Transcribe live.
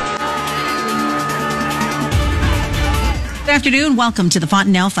Good afternoon. Welcome to the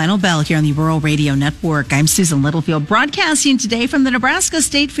Fontanelle Final Bell here on the Rural Radio Network. I'm Susan Littlefield, broadcasting today from the Nebraska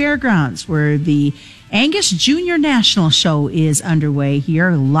State Fairgrounds, where the Angus Junior National Show is underway here.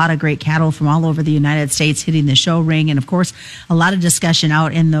 A lot of great cattle from all over the United States hitting the show ring. And, of course, a lot of discussion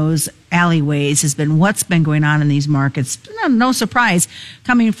out in those alleyways has been what's been going on in these markets. No surprise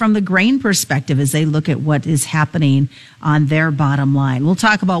coming from the grain perspective as they look at what is happening on their bottom line. We'll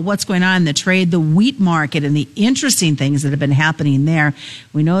talk about what's going on in the trade, the wheat market, and the interesting things that have been happening there.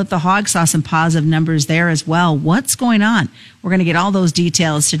 We know that the Hogs saw some positive numbers there as well. What's going on? We're going to get all those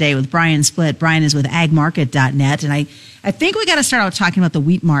details today with Brian Splitt. Brian is with agmarket.net, and I think we got to start out talking about the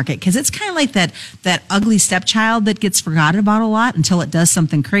wheat market because it's kind of like that ugly stepchild that gets forgotten about a lot until it does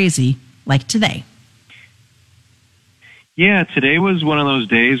something crazy like today. Yeah, today was one of those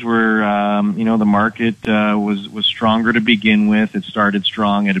days where the market was stronger to begin with. It started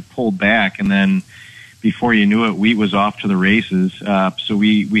strong, it had pulled back, and then before you knew it, wheat was off to the races. So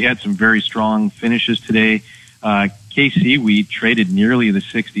we had some very strong finishes today. KC wheat traded nearly the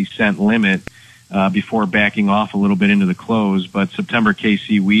 60-cent limit before backing off a little bit into the close, but September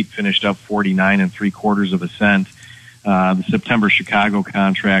KC wheat finished up 49 3/4 cents. The September Chicago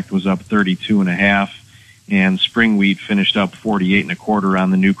contract was up 32.5, and spring wheat finished up 48 1/4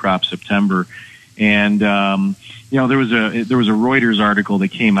 on the new crop September. And there was a Reuters article that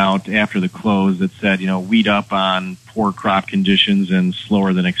came out after the close that said wheat up on poor crop conditions and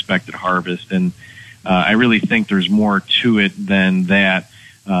slower than expected harvest. And I really think there's more to it than that.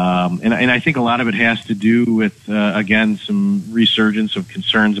 And I think a lot of it has to do with, again, some resurgence of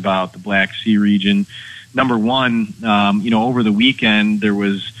concerns about the Black Sea region. Number one, over the weekend, there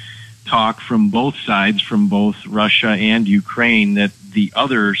was talk from both sides, from both Russia and Ukraine, that the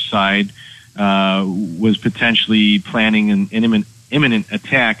other side was potentially planning an imminent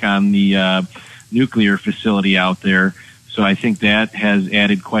attack on the nuclear facility out there. So I think that has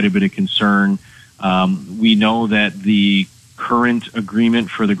added quite a bit of concern. We know that the current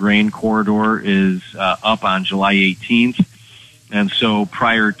agreement for the grain corridor is up on July 18th. And so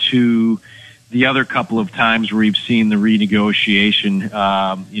prior to the other couple of times where we've seen the renegotiation,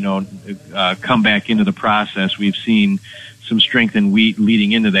 come back into the process, we've seen some strength in wheat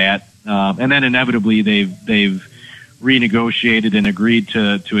leading into that. And then inevitably they've renegotiated and agreed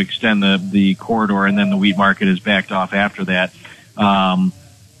to extend the corridor, and then the wheat market has backed off after that.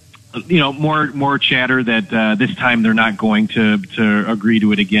 More chatter that this time they're not going to agree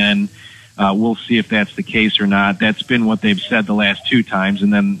to it again. We'll see if that's the case or not. That's been what they've said the last two times,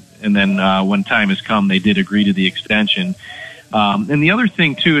 and then when time has come, they did agree to the extension. And the other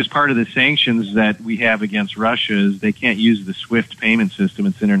thing too, as part of the sanctions that we have against Russia, is they can't use the SWIFT payment system.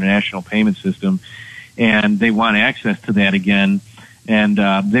 It's an international payment system, and they want access to that again. And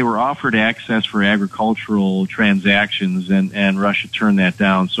they were offered access for agricultural transactions, and Russia turned that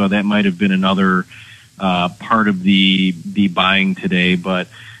down. So that might have been another part of the buying today. But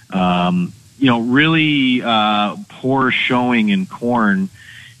really poor showing in corn,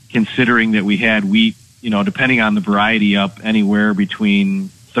 considering that we had wheat, depending on the variety, up anywhere between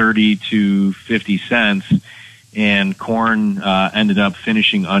 30 to 50 cents, and corn ended up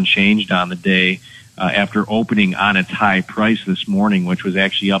finishing unchanged on the day. After opening on its high price this morning, which was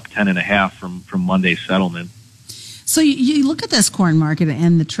actually up 10.5 from Monday's settlement. So you look at this corn market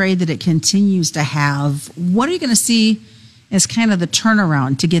and the trade that it continues to have. What are you going to see as kind of the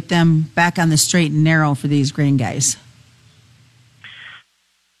turnaround to get them back on the straight and narrow for these grain guys?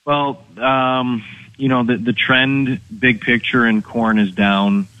 Well, the trend, big picture in corn is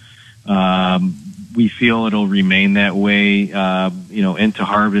down. We feel it'll remain that way, into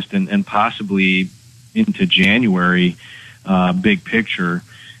harvest and possibly into January, big picture.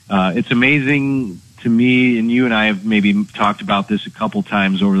 It's amazing to me, and you and I have maybe talked about this a couple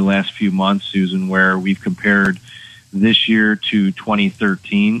times over the last few months, Susan, where we've compared this year to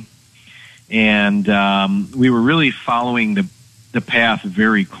 2013. And we were really following the path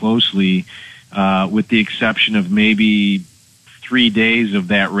very closely, with the exception of maybe 3 days of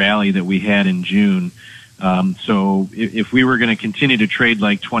that rally that we had in June. So if we were going to continue to trade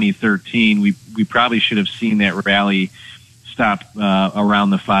like 2013, we probably should have seen that rally stop around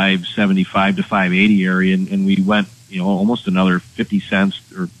the 575 to 580 area, and we went almost another 50 cents,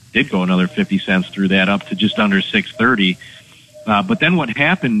 or did go another 50 cents through that up to just under 630. But then what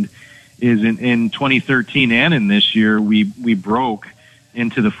happened is in 2013 and in this year, we broke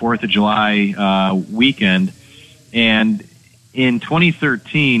into the 4th of July weekend, and in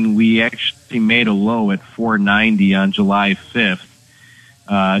 2013, we actually made a low at 490 on July 5th,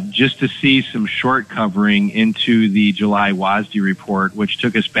 just to see some short covering into the July WASDE report, which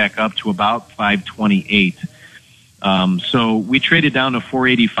took us back up to about 528. So we traded down to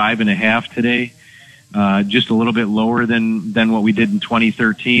 485.5 today, just a little bit lower than what we did in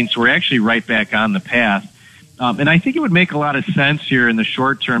 2013. So we're actually right back on the path. And I think it would make a lot of sense here in the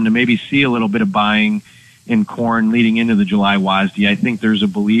short term to maybe see a little bit of buying in corn leading into the July WASDE. I think there's a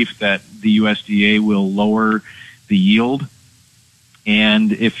belief that the USDA will lower the yield.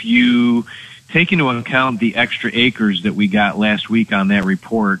 And if you take into account the extra acres that we got last week on that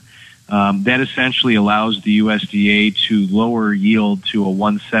report, that essentially allows the USDA to lower yield to a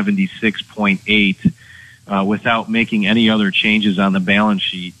 176.8 without making any other changes on the balance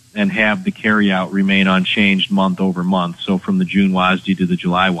sheet and have the carryout remain unchanged month over month. So from the June WASDE to the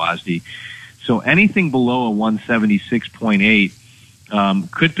July WASDE. So anything below a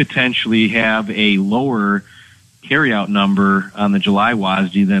 176.8 could potentially have a lower carryout number on the July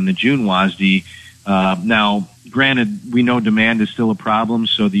WASDE than the June WASDE. Now, granted, we know demand is still a problem,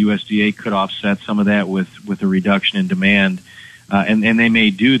 so the USDA could offset some of that with a reduction in demand, and they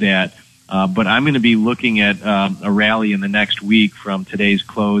may do that. But I'm going to be looking at a rally in the next week from today's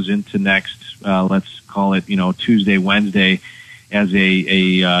close into next, let's call it, Tuesday, Wednesday, as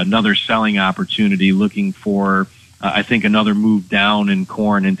another selling opportunity, looking for, I think, another move down in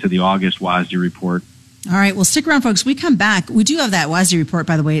corn into the August WASDE report. All right. Well, stick around, folks. We come back. We do have that WASDE report,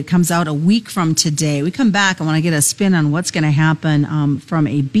 by the way. It comes out a week from today. We come back. I want to get a spin on what's going to happen from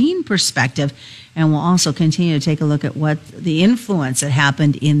a bean perspective. And we'll also continue to take a look at what the influence that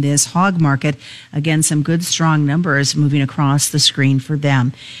happened in this hog market. Again, some good, strong numbers moving across the screen for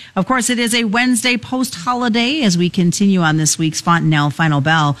them. Of course, it is a Wednesday post-holiday as we continue on this week's Fontanelle Final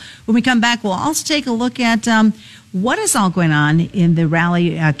Bell. When we come back, we'll also take a look at what is all going on in the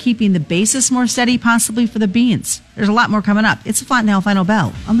rally, keeping the basis more steady, possibly for the beans. There's a lot more coming up. It's the Fontanelle Final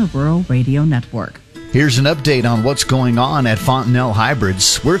Bell on the Rural Radio Network. Here's an update on what's going on at Fontanelle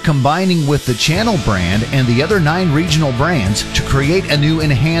Hybrids. We're combining with the Channel brand and the other 9 regional brands to create a new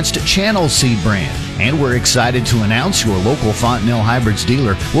enhanced Channel seed brand. And we're excited to announce your local Fontanelle Hybrids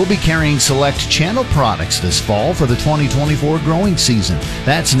dealer will be carrying select Channel products this fall for the 2024 growing season.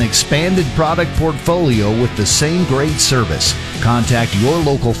 That's an expanded product portfolio with the same great service. Contact your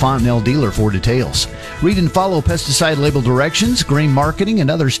local Fontanelle dealer for details. Read and follow pesticide label directions, grain marketing,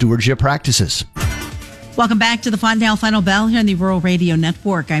 and other stewardship practices. Welcome back to the Fontanelle Final Bell here on the Rural Radio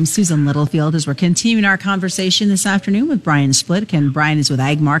Network. I'm Susan Littlefield as we're continuing our conversation this afternoon with Brian Splitt, and Brian is with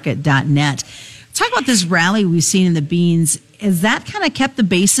agmarket.net. Talk about this rally we've seen in the beans. Has that kind of kept the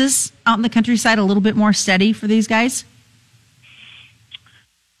basis out in the countryside a little bit more steady for these guys?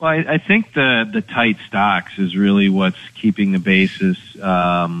 Well, I think the tight stocks is really what's keeping the basis,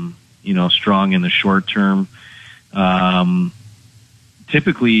 strong in the short term.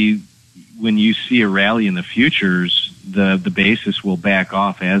 Typically, when you see a rally in the futures, the basis will back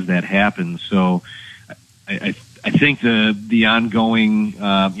off as that happens. So I think the ongoing,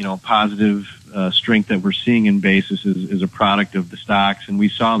 positive strength that we're seeing in basis is a product of the stocks. And we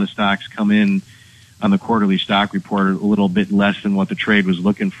saw the stocks come in on the quarterly stock report a little bit less than what the trade was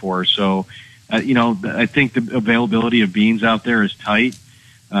looking for. So, I think the availability of beans out there is tight.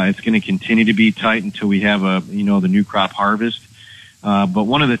 It's going to continue to be tight until we have the new crop harvest. But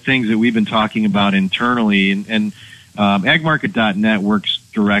one of the things that we've been talking about internally, and agmarket.net works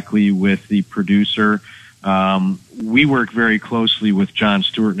directly with the producer. We work very closely with John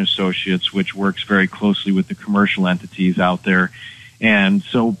Stewart and Associates, which works very closely with the commercial entities out there. And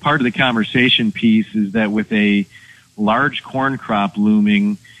so part of the conversation piece is that with a large corn crop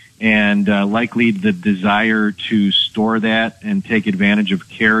looming and likely the desire to store that and take advantage of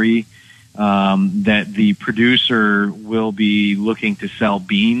carry, that the producer will be looking to sell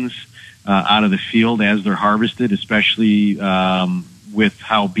beans out of the field as they're harvested, especially with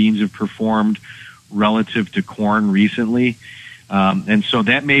how beans have performed relative to corn recently. And so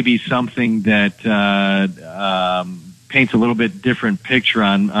that may be something that paints a little bit different picture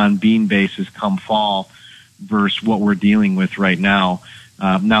on bean basis come fall versus what we're dealing with right now.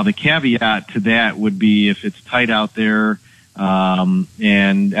 Now, the caveat to that would be if it's tight out there,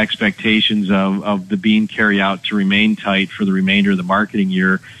 and expectations of the bean carryout to remain tight for the remainder of the marketing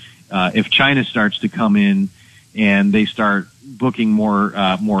year. If China starts to come in and they start booking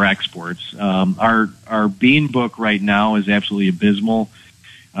more exports, our bean book right now is absolutely abysmal.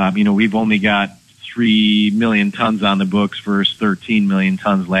 We've only got 3 million tons on the books versus 13 million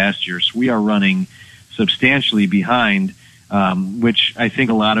tons last year, so we are running substantially behind. Which I think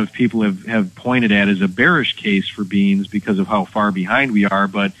a lot of people have pointed at as a bearish case for beans because of how far behind we are.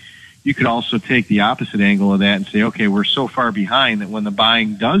 But you could also take the opposite angle of that and say, okay, we're so far behind that when the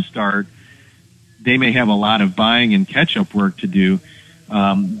buying does start, they may have a lot of buying and catch-up work to do.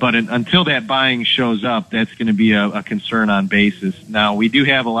 But until that buying shows up, that's going to be a concern on basis. Now, we do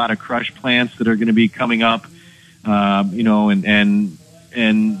have a lot of crush plants that are going to be coming up, and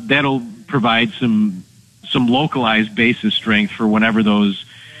that'll provide some localized basis strength for whenever those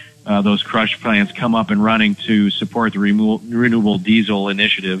crush plants come up and running to support the renewable diesel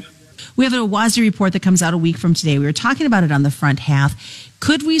initiative. We have a WASDE report that comes out a week from today. We were talking about it on the front half.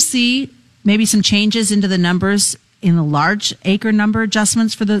 Could we see maybe some changes into the numbers in the large acre number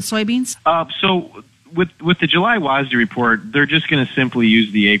adjustments for the soybeans? So with the July WASDE report, they're just going to simply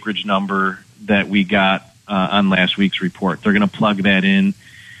use the acreage number that we got on last week's report. They're going to plug that in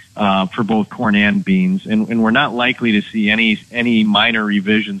for both corn and beans, and we're not likely to see any minor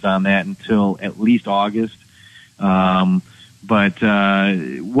revisions on that until at least August. But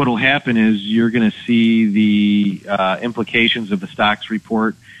what'll happen is you're going to see the implications of the stocks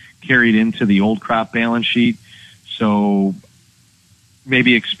report carried into the old crop balance sheet. So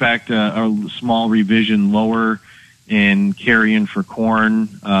maybe expect a small revision lower in carry-in for corn,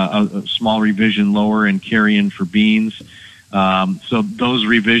 a small revision lower in carry-in for beans. So those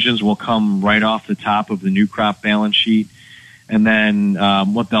revisions will come right off the top of the new crop balance sheet. And then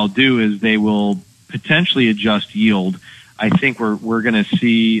what they'll do is they will potentially adjust yield. I think we're going to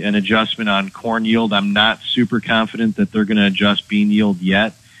see an adjustment on corn yield. I'm not super confident that they're going to adjust bean yield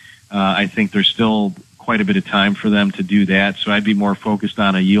yet. I think there's still quite a bit of time for them to do that. So I'd be more focused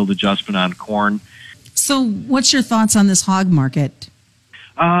on a yield adjustment on corn. So what's your thoughts on this hog market?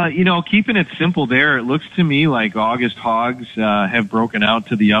 Keeping it simple there, it looks to me like August hogs have broken out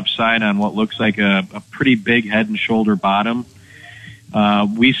to the upside on what looks like a pretty big head and shoulder bottom.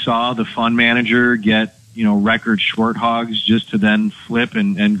 We saw the fund manager get, record short hogs just to then flip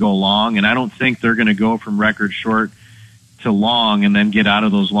and go long. And I don't think they're going to go from record short to long and then get out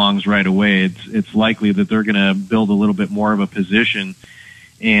of those longs right away. It's likely that they're going to build a little bit more of a position.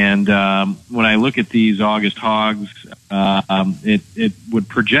 And when I look at these August hogs, it would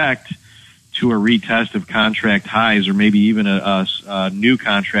project to a retest of contract highs or maybe even a new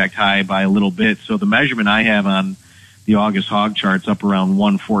contract high by a little bit. So the measurement I have on the August hog chart's up around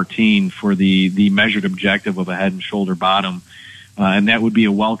 114 for the measured objective of a head and shoulder bottom. And that would be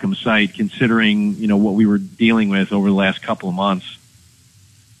a welcome sight considering, what we were dealing with over the last couple of months.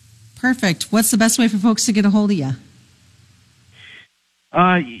 Perfect. What's the best way for folks to get a hold of you?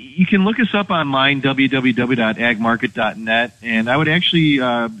 You can look us up online, www.agmarket.net, and I would actually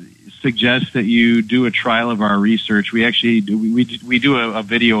suggest that you do a trial of our research. We actually do a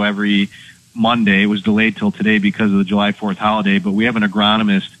video every Monday. It was delayed till today because of the July 4th holiday, but we have an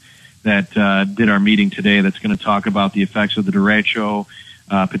agronomist that did our meeting today that's going to talk about the effects of the derecho,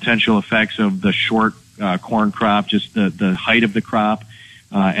 potential effects of the short corn crop, just the height of the crop,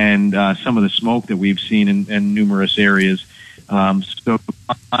 and some of the smoke that we've seen in numerous areas. So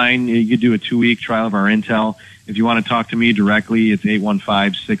online, you could do a 2-week trial of our intel. If you want to talk to me directly, it's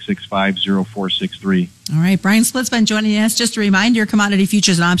 815-665-0463. All right. Brian Splitt's been joining us. Just a reminder, commodity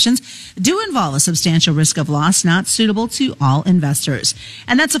futures and options do involve a substantial risk of loss, not suitable to all investors.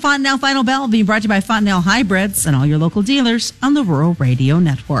 And that's a Fontanelle Final Bell being brought to you by Fontanelle Hybrids and all your local dealers on the Rural Radio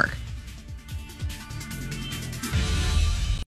Network.